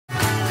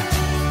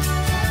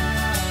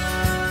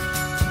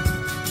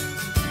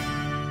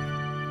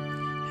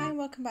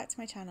welcome back to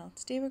my channel.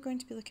 Today we're going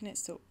to be looking at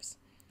soaps.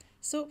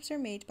 Soaps are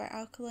made by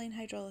alkaline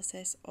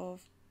hydrolysis of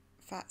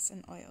fats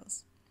and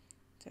oils.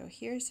 So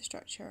here's the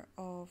structure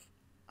of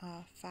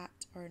a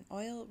fat or an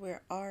oil,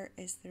 where R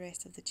is the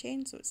rest of the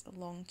chain, so it's a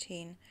long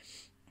chain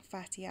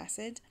fatty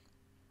acid.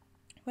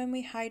 When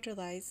we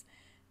hydrolyze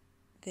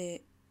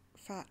the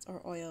fat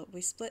or oil,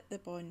 we split the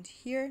bond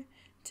here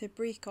to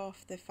break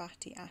off the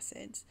fatty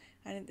acids,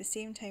 and at the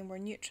same time we're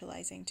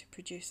neutralizing to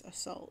produce a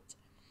salt.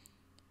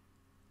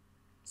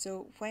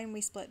 So when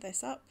we split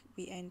this up,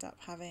 we end up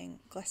having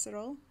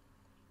glycerol,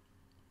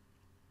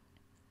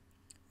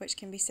 which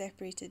can be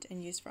separated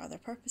and used for other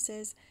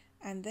purposes,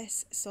 and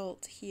this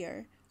salt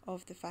here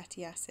of the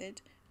fatty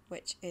acid,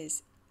 which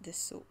is the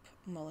soap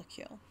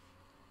molecule.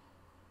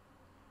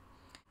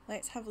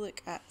 Let's have a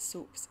look at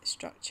soap's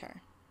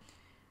structure.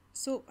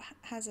 Soap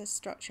has a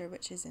structure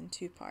which is in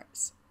two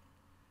parts.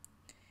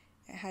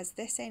 It has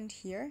this end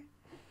here,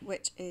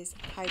 which is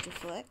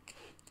hydrophilic.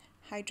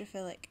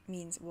 Hydrophilic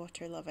means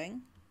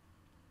water-loving.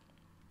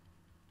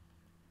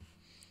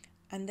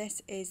 And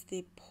this is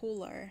the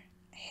polar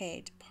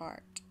head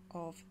part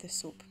of the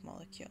soap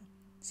molecule.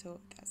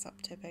 So that's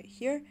up to about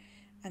here.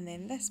 And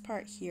then this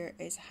part here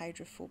is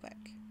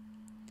hydrophobic.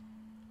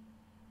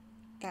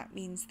 That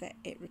means that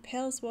it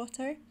repels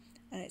water,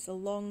 and it's a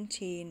long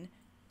chain,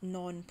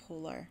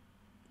 non-polar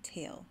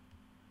tail.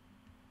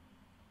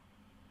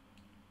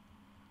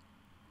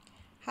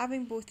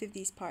 Having both of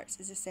these parts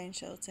is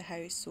essential to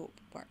how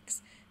soap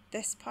works.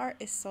 This part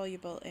is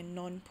soluble in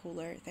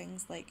non-polar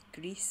things like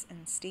grease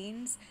and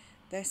stains.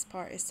 This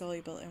part is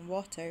soluble in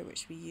water,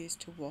 which we use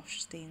to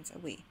wash stains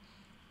away.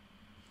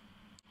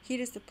 Here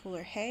is the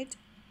polar head,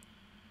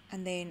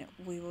 and then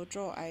we will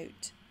draw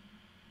out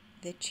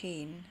the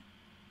chain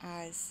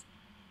as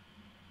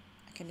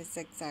a kind of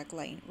zigzag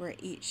line, where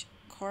each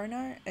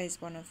corner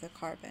is one of the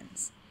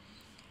carbons.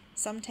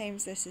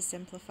 Sometimes this is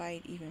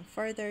simplified even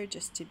further,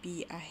 just to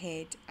be a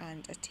head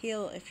and a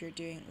tail if you're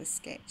doing it with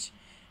sketch,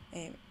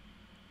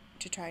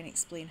 to try and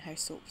explain how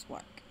soaps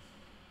work.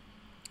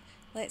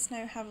 Let's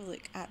now have a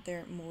look at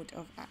their mode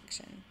of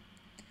action.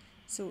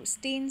 So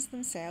stains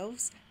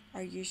themselves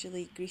are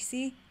usually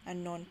greasy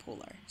and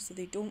non-polar, so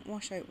they don't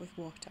wash out with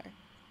water.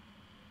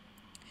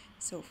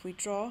 So if we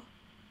draw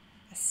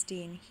a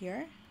stain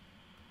here,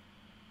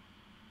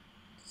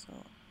 so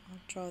I'll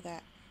draw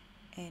that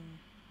in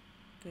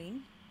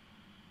green.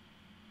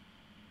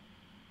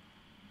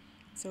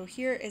 So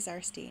here is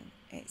our stain.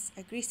 It's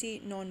a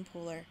greasy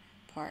non-polar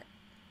part.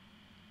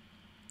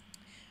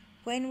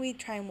 When we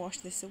try and wash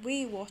this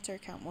away, water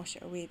can't wash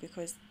it away,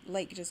 because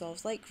like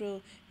dissolves like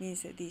rule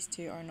means that these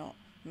two are not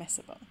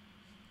miscible.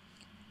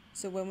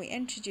 So when we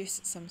introduce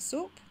some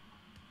soap,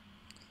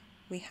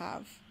 we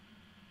have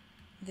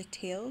the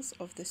tails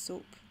of the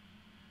soap,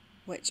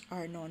 which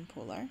are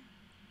non-polar,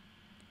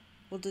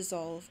 will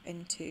dissolve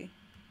into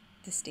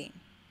the stain.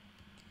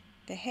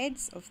 The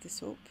heads of the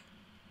soap,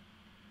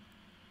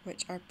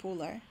 which are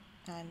polar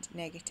and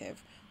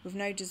negative, we've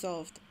now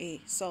dissolved a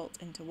salt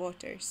into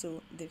water,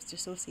 so they've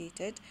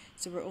dissociated,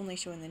 so we're only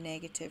showing the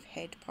negative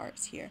head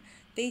parts here.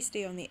 They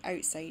stay on the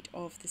outside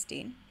of the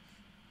stain.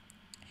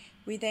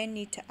 We then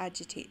need to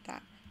agitate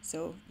that,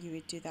 so you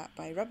would do that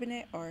by rubbing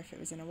it, or if it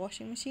was in a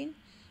washing machine.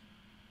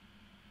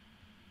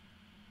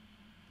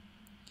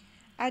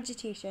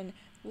 Agitation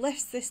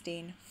lifts the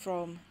stain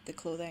from the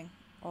clothing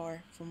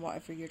or from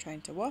whatever you're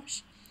trying to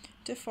wash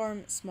to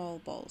form small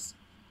balls.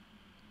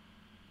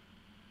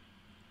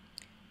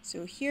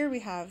 So here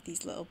we have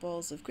these little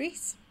balls of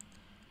grease,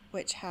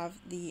 which have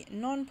the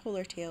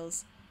non-polar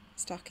tails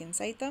stuck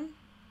inside them,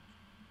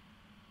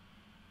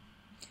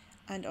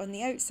 and on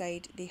the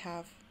outside they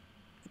have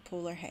the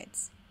polar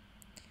heads.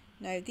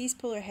 Now these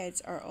polar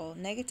heads are all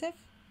negative,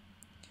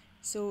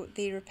 so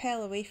they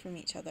repel away from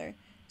each other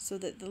so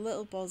that the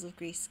little balls of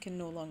grease can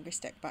no longer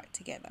stick back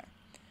together.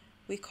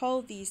 We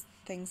call these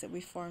things that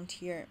we formed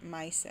here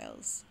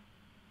micelles.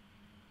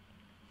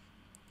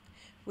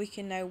 We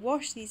can now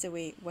wash these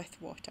away with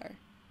water.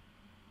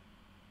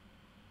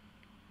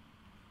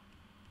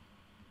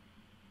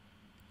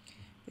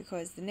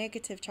 Because the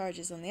negative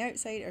charges on the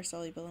outside are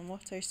soluble in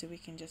water, so we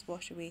can just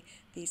wash away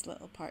these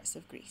little parts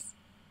of grease.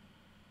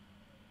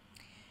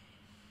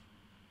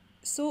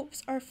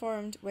 Soaps are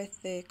formed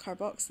with the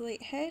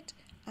carboxylate head,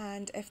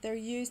 and if they're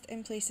used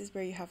in places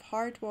where you have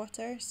hard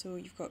water, so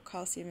you've got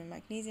calcium and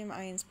magnesium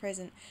ions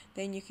present,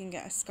 then you can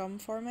get a scum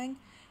forming.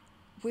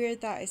 Where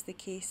that is the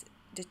case,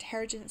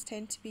 detergents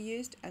tend to be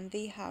used, and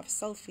they have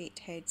sulfate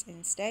heads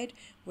instead,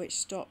 which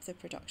stop the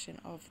production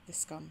of the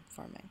scum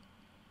forming.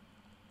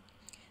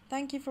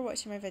 Thank you for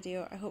watching my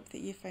video. I hope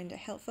that you found it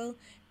helpful.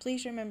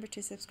 Please remember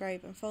to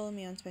subscribe and follow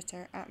me on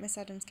Twitter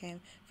 @MissAdamsChem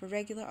for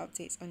regular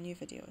updates on new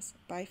videos.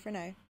 Bye for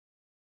now.